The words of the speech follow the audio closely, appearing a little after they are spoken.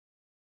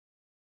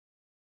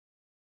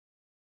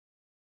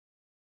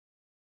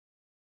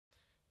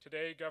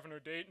Today, Governor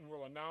Dayton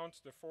will announce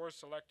the 4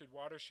 selected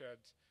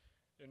watersheds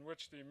in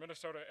which the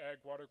Minnesota Ag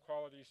Water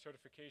Quality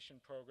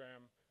Certification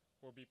Program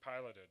will be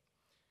piloted.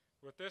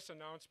 With this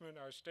announcement,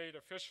 our state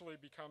officially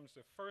becomes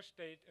the first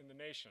state in the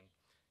nation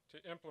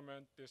to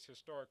implement this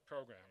historic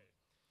program.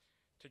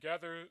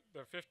 Together,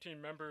 the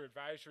 15-member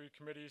advisory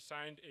committee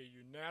signed a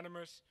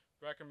unanimous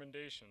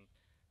recommendation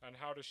on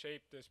how to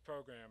shape this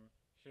program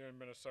here in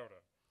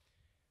Minnesota.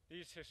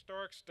 These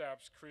historic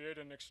steps create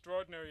an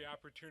extraordinary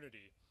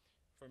opportunity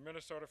for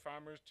Minnesota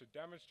farmers to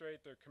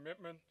demonstrate their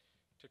commitment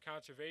to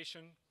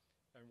conservation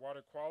and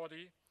water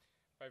quality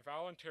by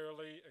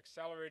voluntarily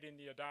accelerating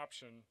the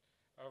adoption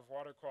of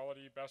water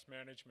quality best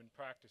management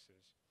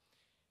practices.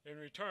 In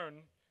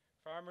return,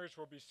 farmers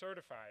will be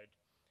certified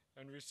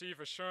and receive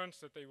assurance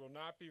that they will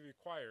not be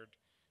required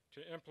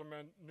to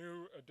implement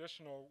new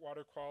additional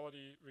water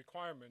quality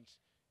requirements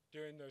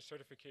during their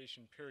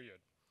certification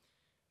period.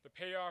 The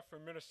payoff for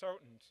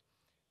Minnesotans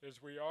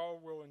is we all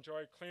will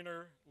enjoy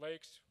cleaner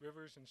lakes,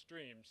 rivers, and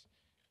streams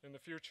in the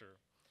future.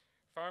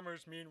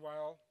 Farmers,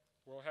 meanwhile,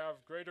 will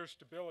have greater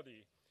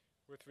stability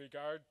with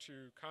regard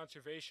to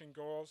conservation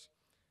goals,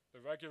 the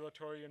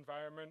regulatory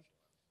environment,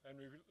 and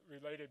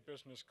related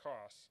business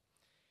costs.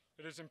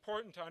 It is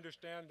important to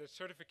understand that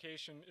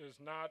certification is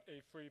not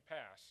a free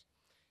pass.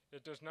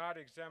 It does not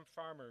exempt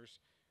farmers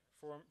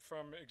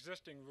from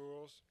existing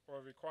rules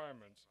or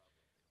requirements,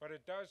 but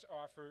it does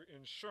offer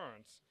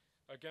insurance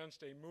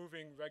against a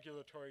moving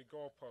regulatory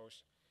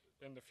goalpost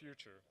in the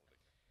future.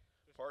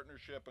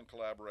 Partnership and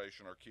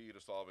collaboration are key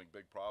to solving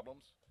big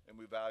problems, and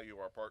we value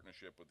our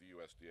partnership with the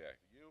USDA.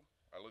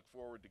 I look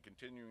forward to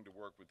continuing to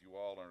work with you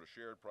all on our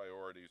shared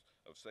priorities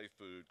of safe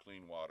food,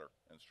 clean water,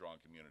 and strong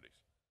communities.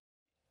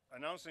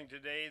 Announcing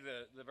today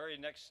the very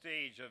next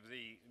stage of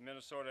the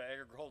Minnesota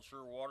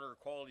Agriculture Water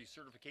Quality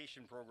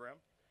Certification Program,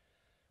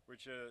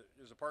 which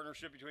is a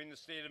partnership between the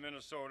state of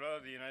Minnesota,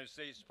 the United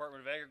States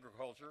Department of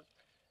Agriculture,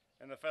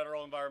 and the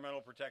Federal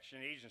Environmental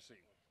Protection Agency.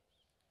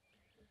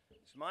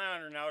 It's my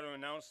honor now to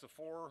announce the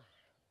 4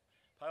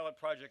 pilot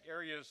project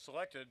areas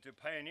selected to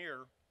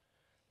pioneer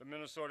the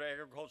Minnesota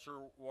Agriculture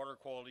Water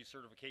Quality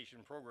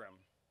Certification Program.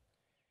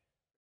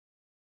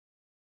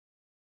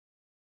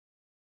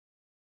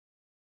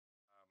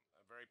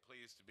 I'm very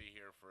pleased to be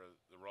here for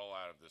the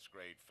rollout of this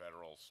great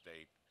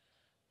federal-state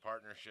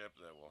partnership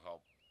that will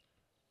help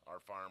our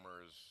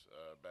farmers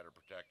better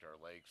protect our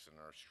lakes and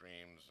our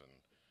streams and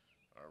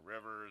our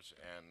rivers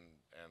and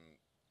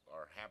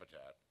our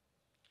habitat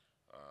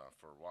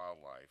for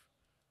wildlife.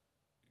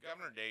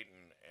 Governor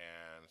Dayton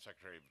and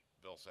Secretary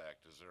Vilsack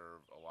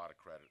deserve a lot of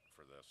credit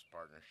for this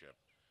partnership,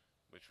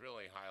 which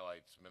really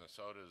highlights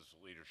Minnesota's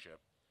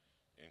leadership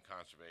in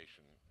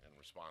conservation and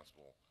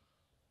responsible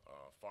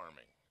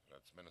farming.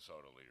 That's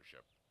Minnesota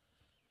leadership.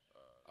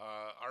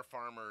 Our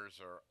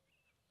farmers are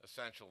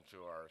essential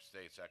to our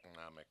state's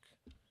economic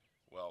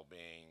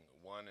well-being.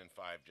 1 in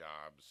 5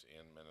 jobs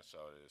in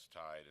Minnesota is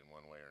tied in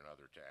one way or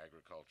another to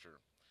agriculture.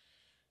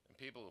 And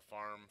people who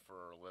farm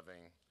for a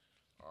living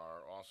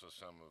are also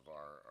some of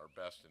our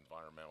best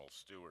environmental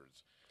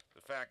stewards.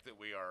 The fact that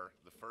we are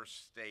the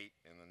first state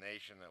in the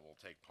nation that will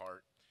take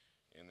part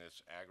in this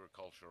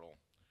agricultural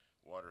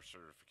water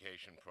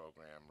certification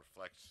program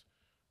reflects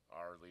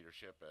our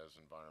leadership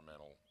as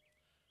environmental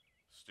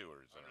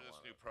stewards. Under this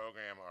new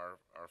program,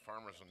 our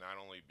farmers will not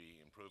only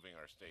be improving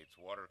our state's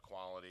water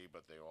quality,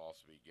 but they will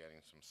also be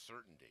getting some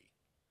certainty.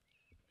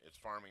 It's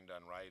farming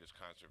done right, it's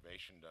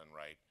conservation done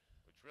right,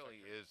 which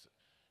really is,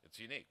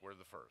 it's unique. We're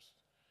the first.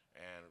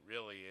 And it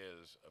really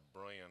is a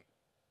brilliant,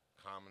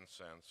 common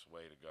sense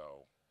way to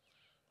go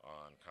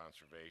on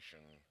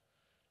conservation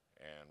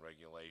and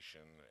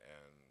regulation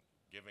and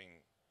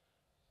giving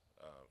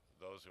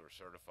those who are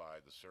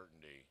certified the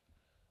certainty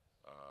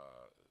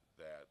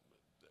that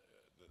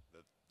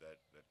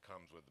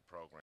comes with the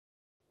program.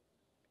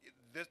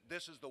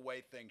 This is the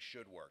way things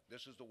should work.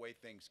 This is the way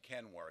things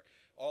can work.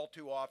 All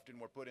too often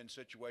we're put in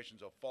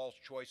situations of false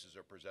choices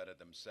are presented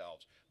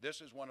themselves.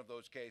 This is one of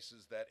those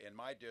cases that in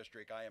my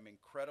district I am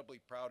incredibly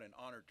proud and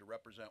honored to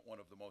represent one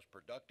of the most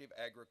productive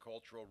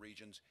agricultural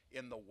regions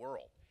in the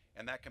world.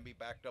 And that can be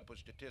backed up with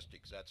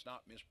statistics. That's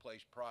not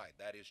misplaced pride.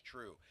 That is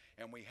true.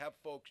 And we have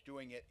folks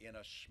doing it in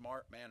a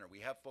smart manner.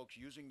 We have folks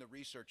using the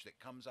research that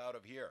comes out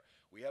of here.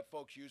 We have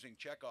folks using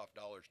checkoff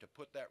dollars to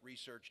put that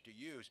research to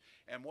use.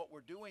 And what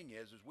we're doing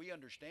is we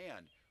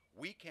understand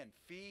we can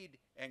feed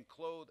and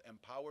clothe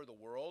and power the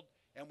world,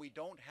 and we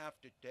don't have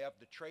to have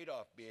the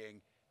trade-off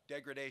being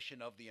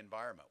degradation of the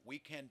environment. We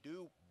can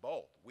do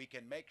both. We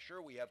can make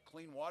sure we have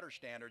clean water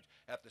standards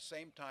at the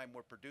same time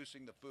we're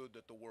producing the food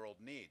that the world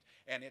needs.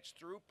 And it's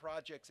through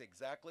projects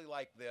exactly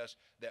like this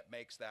that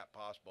makes that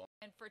possible.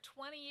 And for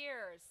 20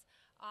 years,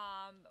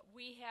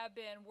 we have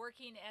been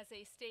working as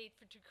a state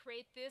to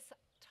create this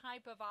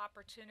type of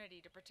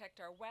opportunity to protect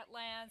our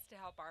wetlands, to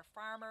help our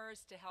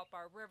farmers, to help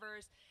our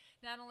rivers,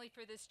 not only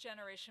for this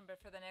generation, but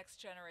for the next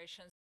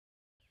generation.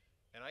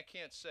 And I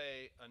can't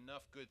say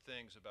enough good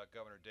things about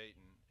Governor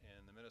Dayton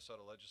and the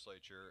Minnesota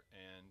legislature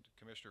and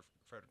Commissioner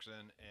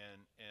Frederickson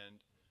and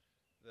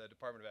the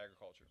Department of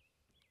Agriculture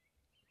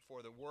for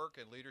the work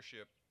and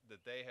leadership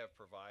that they have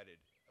provided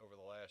over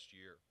the last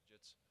year.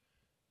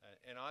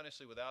 And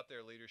honestly, without their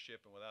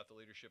leadership and without the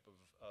leadership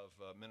of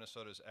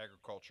Minnesota's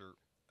agriculture,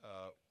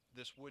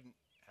 this wouldn't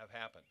have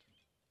happened.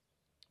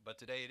 But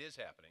today it is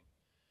happening.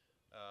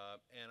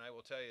 And I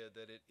will tell you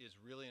that it is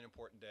really an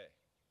important day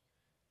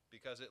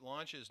because it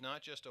launches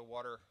not just a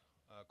water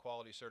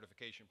quality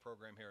certification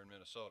program here in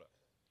Minnesota,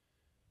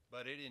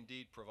 but it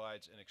indeed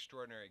provides an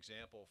extraordinary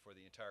example for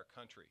the entire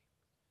country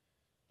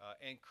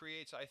and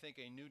creates, I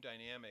think, a new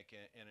dynamic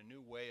and a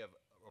new way of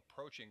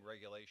approaching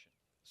regulation.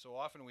 So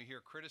often we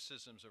hear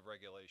criticisms of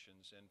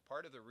regulations, and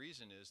part of the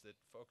reason is that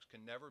folks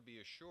can never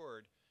be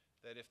assured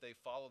that if they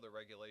follow the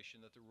regulation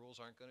that the rules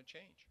aren't going to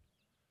change.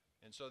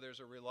 And so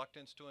there's a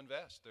reluctance to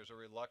invest. There's a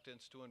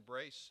reluctance to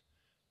embrace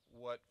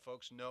what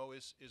folks know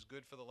is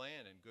good for the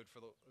land and good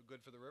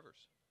for the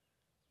rivers.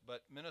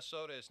 But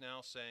Minnesota is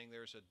now saying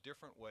there's a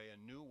different way, a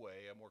new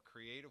way, a more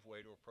creative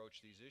way to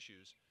approach these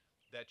issues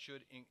that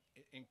should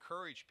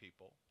encourage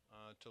people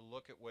to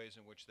look at ways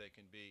in which they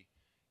can be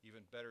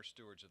even better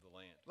stewards of the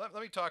land. Let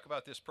me talk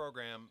about this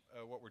program,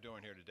 what we're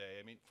doing here today.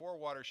 I mean, 4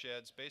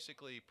 watersheds,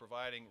 basically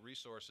providing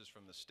resources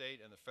from the state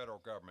and the federal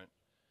government.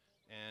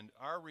 And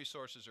our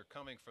resources are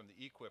coming from the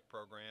EQIP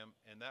program,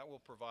 and that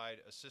will provide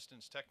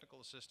assistance, technical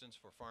assistance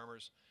for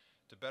farmers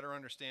to better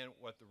understand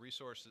what the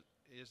resource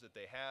is that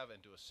they have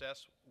and to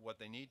assess what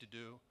they need to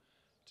do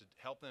to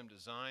help them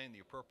design the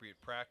appropriate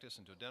practice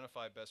and to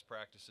identify best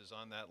practices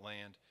on that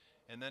land,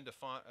 and then to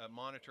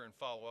monitor and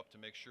follow up to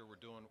make sure we're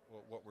doing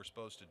what we're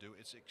supposed to do.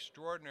 It's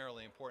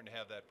extraordinarily important to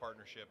have that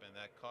partnership and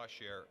that cost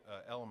share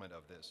element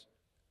of this.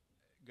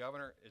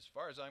 Governor, as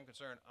far as I'm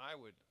concerned, I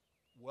would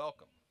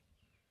welcome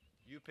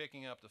you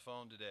picking up the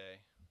phone today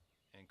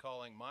and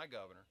calling my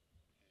governor,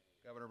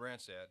 Governor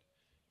Branstad,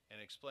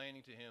 and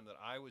explaining to him that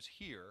I was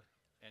here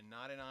and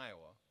not in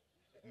Iowa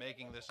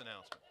making this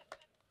announcement.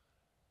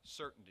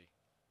 Certainty,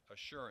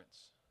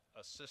 assurance,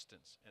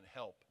 assistance, and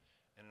help,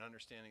 and an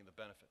understanding of the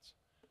benefits.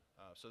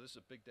 So this is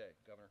a big day,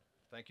 Governor.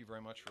 Thank you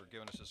very much for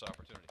giving us this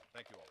opportunity.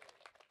 Thank you all.